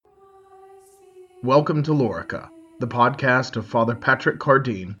Welcome to Lorica, the podcast of Father Patrick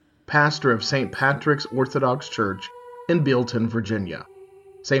Cardine, pastor of St. Patrick's Orthodox Church in Bealton, Virginia.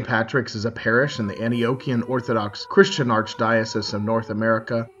 St. Patrick's is a parish in the Antiochian Orthodox Christian Archdiocese of North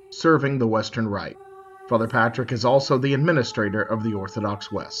America, serving the Western Rite. Father Patrick is also the administrator of the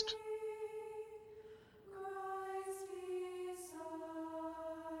Orthodox West.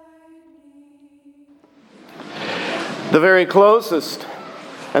 The very closest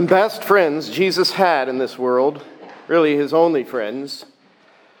and best friends Jesus had in this world, really his only friends,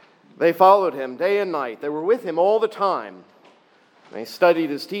 they followed him day and night. They were with him all the time. They studied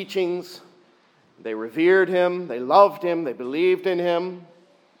his teachings. They revered him. They loved him. They believed in him.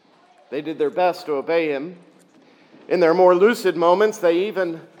 They did their best to obey him. In their more lucid moments, they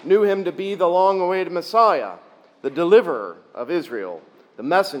even knew him to be the long-awaited Messiah, the deliverer of Israel, the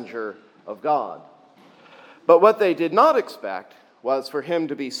messenger of God. But what they did not expect was for him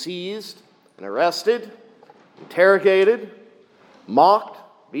to be seized and arrested, interrogated, mocked,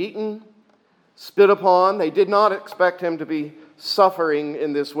 beaten, spit upon. They did not expect him to be suffering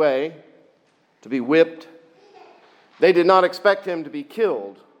in this way, to be whipped. They did not expect him to be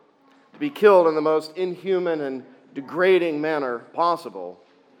killed in the most inhuman and degrading manner possible.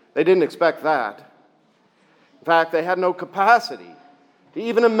 They didn't expect that. In fact, they had no capacity to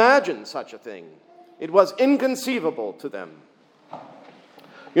even imagine such a thing. It was inconceivable to them.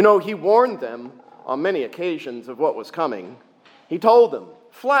 You know, he warned them on many occasions of what was coming. He told them,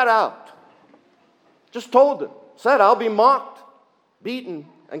 flat out, just told them, said, I'll be mocked, beaten,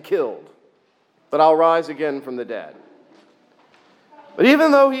 and killed, but I'll rise again from the dead. But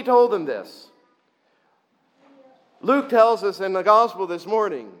even though he told them this, Luke tells us in the gospel this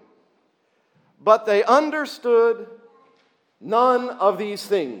morning, but they understood none of these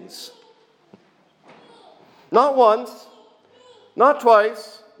things. Not once, not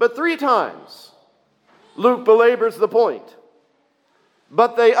twice, but 3 times. Luke belabors the point.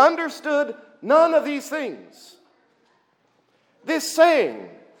 But they understood none of these things. This saying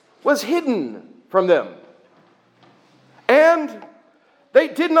was hidden from them. And they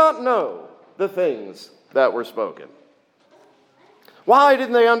did not know the things that were spoken. Why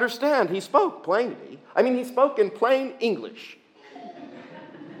didn't they understand? He spoke plainly. He spoke in plain English.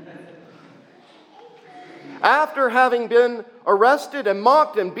 After having been arrested and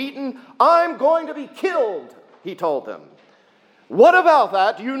mocked and beaten, I'm going to be killed, he told them. What about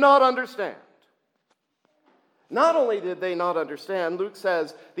that do you not understand? Not only did they not understand, Luke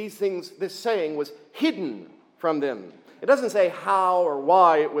says this saying was hidden from them. It doesn't say how or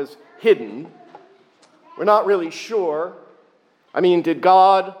why it was hidden. We're not really sure. Did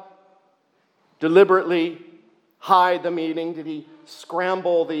God deliberately hide the meaning? Did he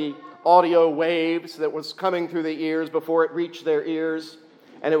scramble the audio waves that was coming through the ears before it reached their ears,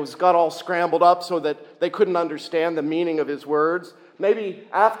 and it got all scrambled up so that they couldn't understand the meaning of his words? Maybe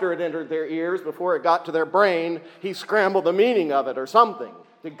after it entered their ears, before it got to their brain, he scrambled the meaning of it or something.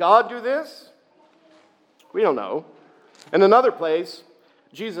 Did God do this? We don't know. In another place,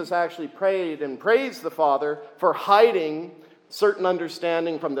 Jesus actually prayed and praised the Father for hiding certain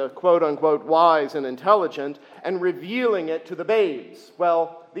understanding from the quote-unquote wise and intelligent and revealing it to the babes.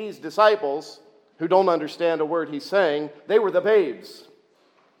 Well, these disciples, who don't understand a word he's saying, they were the babes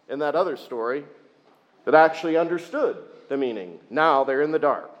in that other story that actually understood the meaning. Now they're in the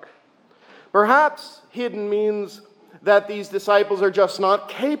dark. Perhaps hidden means that these disciples are just not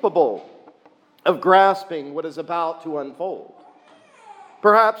capable of grasping what is about to unfold.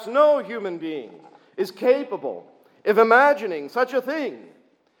 Perhaps no human being is capable of imagining such a thing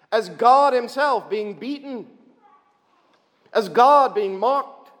as God himself being beaten, as God being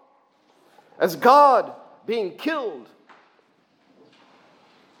mocked, as God being killed.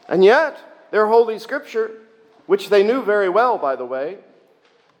 And yet, their Holy Scripture, which they knew very well, by the way,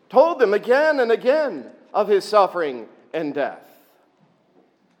 told them again and again of his suffering and death.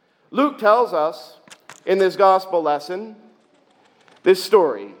 Luke tells us in this gospel lesson this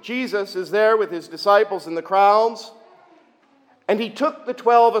story. Jesus is there with his disciples in the crowds, and he took the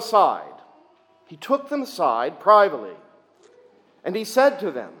 12 aside. He took them aside privately, and he said to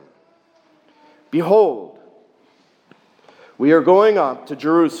them, "Behold, we are going up to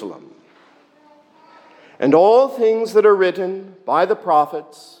Jerusalem, and all things that are written by the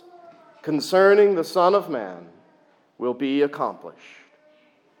prophets concerning the Son of Man will be accomplished.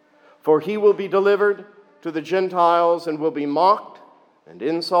 For he will be delivered to the Gentiles and will be mocked and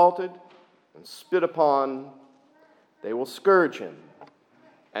insulted and spit upon. They will scourge him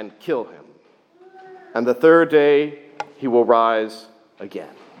and kill him. And the 3rd day he will rise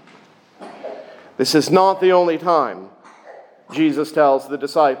again." This is not the only time Jesus tells the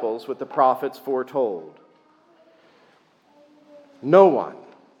disciples what the prophets foretold. No one,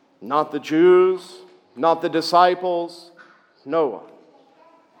 not the Jews, not the disciples, no one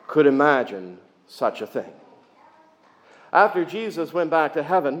could imagine such a thing. After Jesus went back to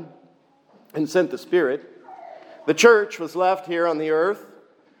heaven and sent the Spirit, the church was left here on the earth,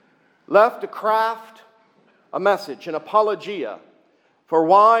 left to craft a message, an apologia, for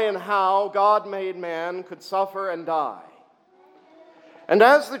why and how God-made man could suffer and die. And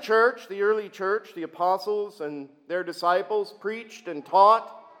as the church, the early church, the apostles and their disciples preached and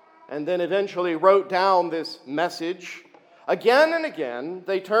taught, and then eventually wrote down this message, again and again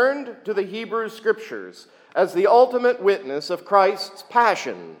they turned to the Hebrew Scriptures as the ultimate witness of Christ's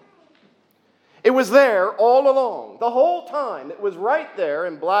passion. It was there all along, the whole time. It was right there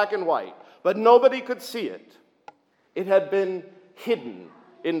in black and white, but nobody could see it. It had been hidden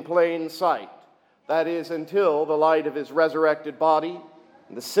in plain sight. That is, until the light of his resurrected body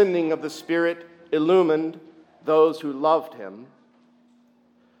and the sending of the Spirit illumined those who loved him.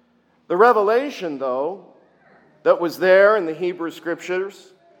 The revelation, though, that was there in the Hebrew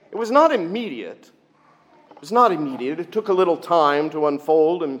Scriptures, it was not immediate. It was not immediate. It took a little time to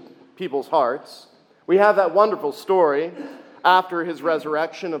unfold in people's hearts. We have that wonderful story after his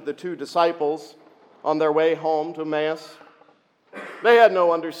resurrection of the two disciples on their way home to Emmaus. They had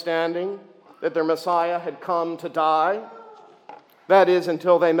no understanding that their Messiah had come to die. That is,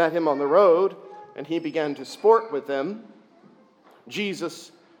 until they met him on the road and he began to sport with them.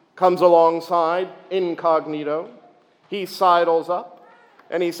 Jesus comes alongside incognito. He sidles up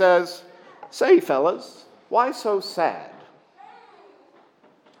and he says, "Say, fellas, why so sad?"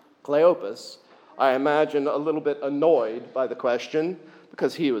 Cleopas, I imagine, a little bit annoyed by the question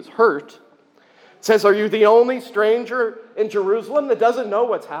because he was hurt, says, "Are you the only stranger in Jerusalem that doesn't know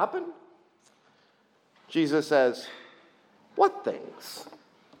what's happened?" Jesus says, "What things?"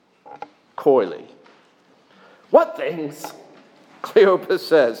 Coyly. "What things?" Cleopas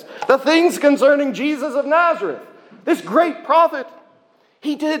says, "The things concerning Jesus of Nazareth, this great prophet.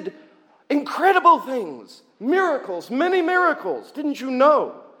 He did incredible things, miracles, many miracles. Didn't you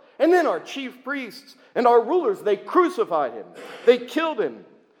know? And then our chief priests and our rulers, they crucified him. They killed him.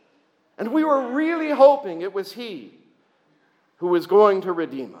 And we were really hoping it was he who was going to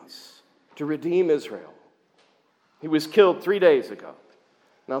redeem us, to redeem Israel. He was killed 3 days ago.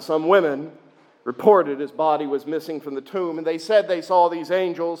 Now some women reported his body was missing from the tomb, and they said they saw these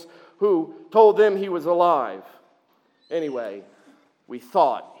angels who told them he was alive. Anyway, we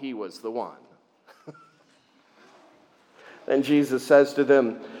thought he was the one." Then Jesus says to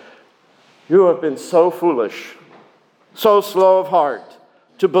them, "You have been so foolish, so slow of heart,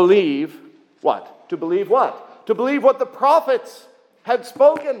 to believe" what? To believe what? To believe what the prophets had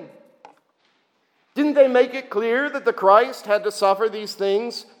spoken. Didn't they make it clear that the Christ had to suffer these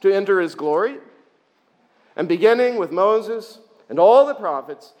things to enter his glory? And beginning with Moses and all the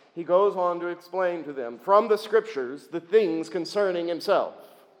prophets, he goes on to explain to them from the Scriptures the things concerning himself.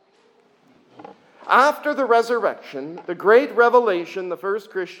 After the resurrection, the great revelation the first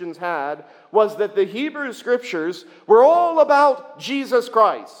Christians had was that the Hebrew Scriptures were all about Jesus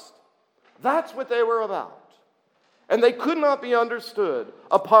Christ. That's what they were about. And they could not be understood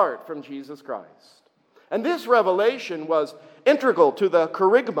apart from Jesus Christ. And this revelation was integral to the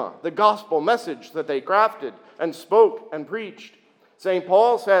kerygma, the gospel message that they crafted and spoke and preached. St.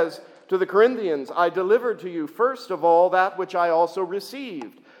 Paul says to the Corinthians, "I delivered to you first of all that which I also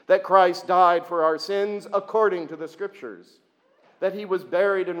received, that Christ died for our sins according to the Scriptures, that he was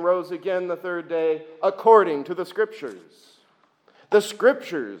buried and rose again the third day according to the Scriptures." The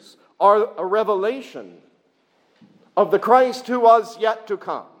Scriptures are a revelation of the Christ who was yet to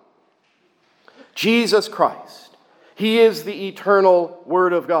come. Jesus Christ. He is the eternal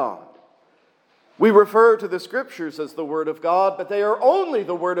Word of God. We refer to the Scriptures as the Word of God, but they are only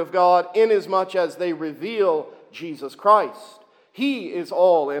the Word of God inasmuch as they reveal Jesus Christ. He is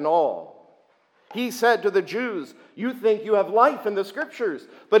all in all. He said to the Jews, "You think you have life in the Scriptures,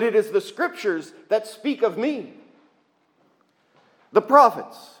 but it is the Scriptures that speak of me." The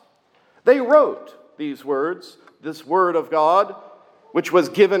prophets, they wrote these words, this Word of God, which was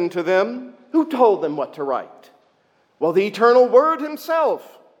given to them. Who told them what to write? Well, the eternal Word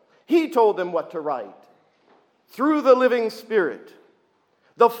himself. He told them what to write. Through the living Spirit,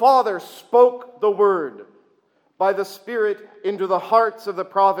 the Father spoke the Word by the Spirit into the hearts of the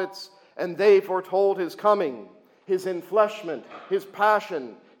prophets, and they foretold his coming, his enfleshment, his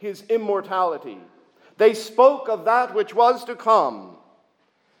passion, his immortality. They spoke of that which was to come.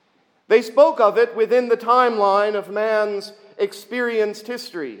 They spoke of it within the timeline of man's experienced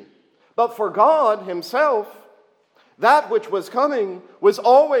history. But for God himself, That which was coming was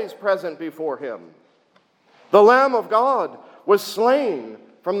always present before him. The Lamb of God was slain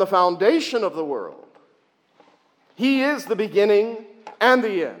from the foundation of the world. He is the beginning and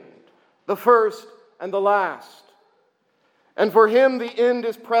the end, the first and the last. And for him the end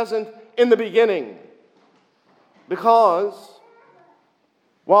is present in the beginning, because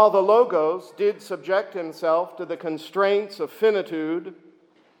while the Logos did subject himself to the constraints of finitude,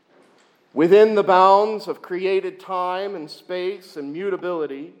 within the bounds of created time and space and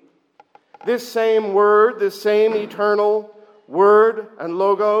mutability, this same Word, this same eternal Word and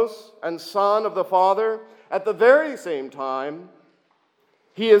Logos and Son of the Father, at the very same time,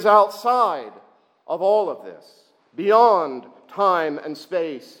 he is outside of all of this, beyond time and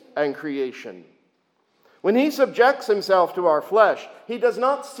space and creation. When he subjects himself to our flesh, he does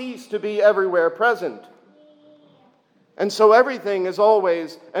not cease to be everywhere present. And so everything is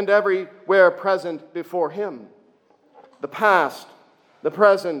always and everywhere present before him. The past, the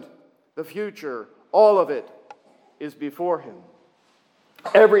present, the future, all of it is before him.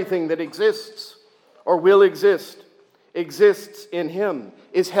 Everything that exists or will exist exists in him,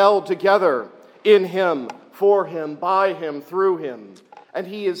 is held together in him, for him, by him, through him. And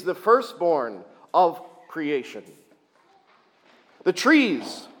he is the firstborn of creation. The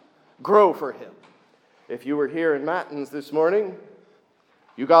trees grow for him. If you were here in Matins this morning,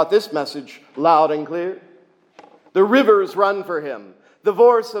 you got this message loud and clear. The rivers run for him. The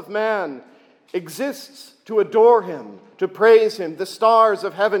voice of man exists to adore him, to praise him. The stars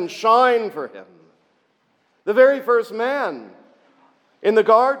of heaven shine for him. The very first man in the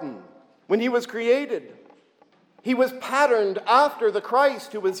garden, when he was created, he was patterned after the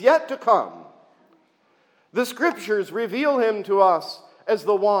Christ who was yet to come. The Scriptures reveal him to us as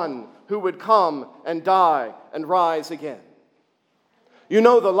the one who would come and die and rise again. You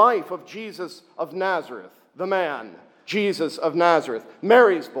know the life of Jesus of Nazareth, the man, Jesus of Nazareth,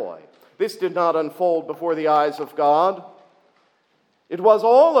 Mary's boy. This did not unfold before the eyes of God. It was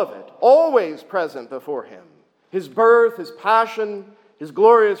all of it, always present before him. His birth, his passion, his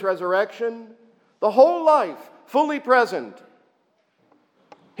glorious resurrection, the whole life fully present.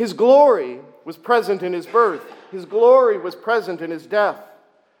 His glory was present in his birth. His glory was present in his death.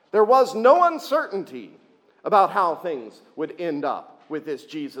 There was no uncertainty about how things would end up with this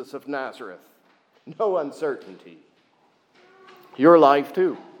Jesus of Nazareth. No uncertainty. Your life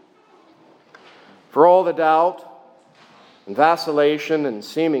too. For all the doubt and vacillation and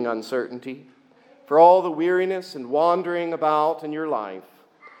seeming uncertainty, for all the weariness and wandering about in your life,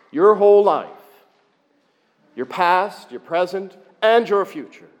 your whole life, your past, your present, and your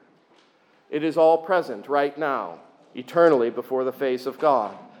future, it is all present right now, eternally before the face of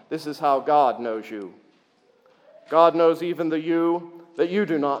God. This is how God knows you. God knows even the you that you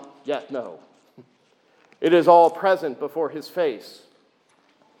do not yet know. It is all present before his face.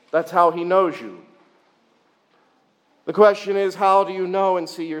 That's how he knows you. The question is, how do you know and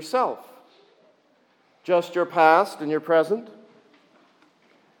see yourself? Just your past and your present?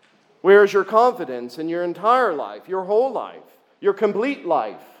 Where is your confidence in your entire life, your whole life, your complete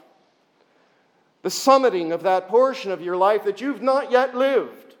life? The summiting of that portion of your life that you've not yet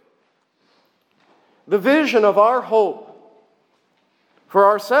lived. The vision of our hope for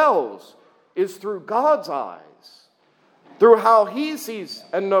ourselves is through God's eyes, through how he sees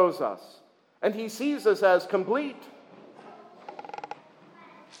and knows us. And he sees us as complete.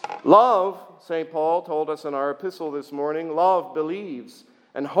 Love, St. Paul told us in our epistle this morning, love believes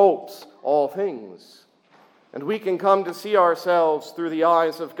and hopes all things. And we can come to see ourselves through the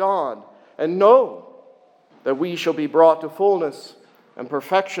eyes of God and know that we shall be brought to fullness and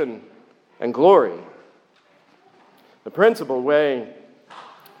perfection and glory. The principal way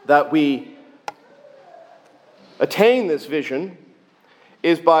that we attain this vision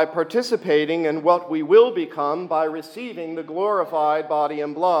is by participating in what we will become by receiving the glorified body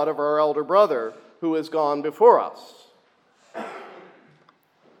and blood of our elder brother who has gone before us.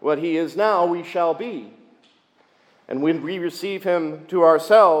 What he is now, we shall be. And when we receive him to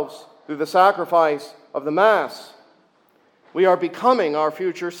ourselves through the sacrifice of the Mass, we are becoming our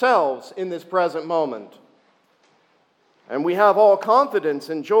future selves in this present moment. And we have all confidence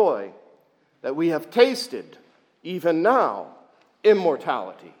and joy that we have tasted, even now,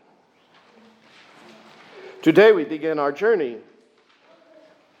 immortality. Today we begin our journey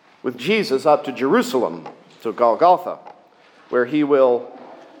with Jesus up to Jerusalem, to Golgotha, where he will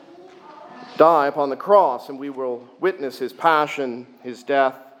die upon the cross, and we will witness his passion, his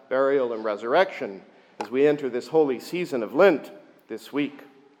death, burial, and resurrection as we enter this holy season of Lent this week.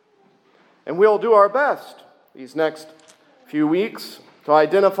 And we'll do our best these next few weeks to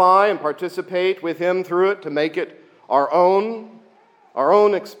identify and participate with him through it, to make it our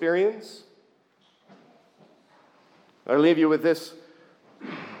own experience. I leave you with this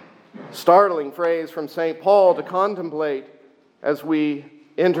startling phrase from St. Paul to contemplate as we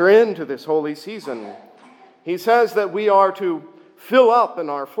enter into this holy season. He says that we are to fill up in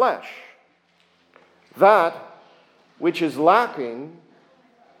our flesh that which is lacking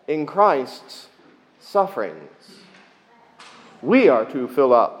in Christ's sufferings. We are to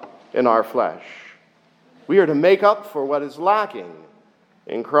fill up in our flesh. We are to make up for what is lacking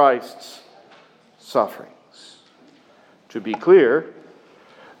in Christ's sufferings. To be clear,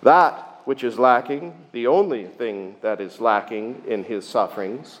 that which is lacking, the only thing that is lacking in his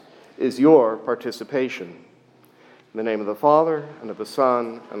sufferings, is your participation. In the name of the Father, and of the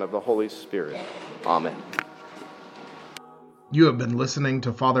Son, and of the Holy Spirit. Amen. You have been listening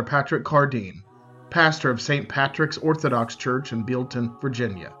to Father Patrick Cardeen, pastor of St. Patrick's Orthodox Church in Bealton,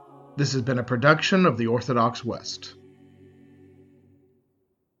 Virginia. This has been a production of the Orthodox West.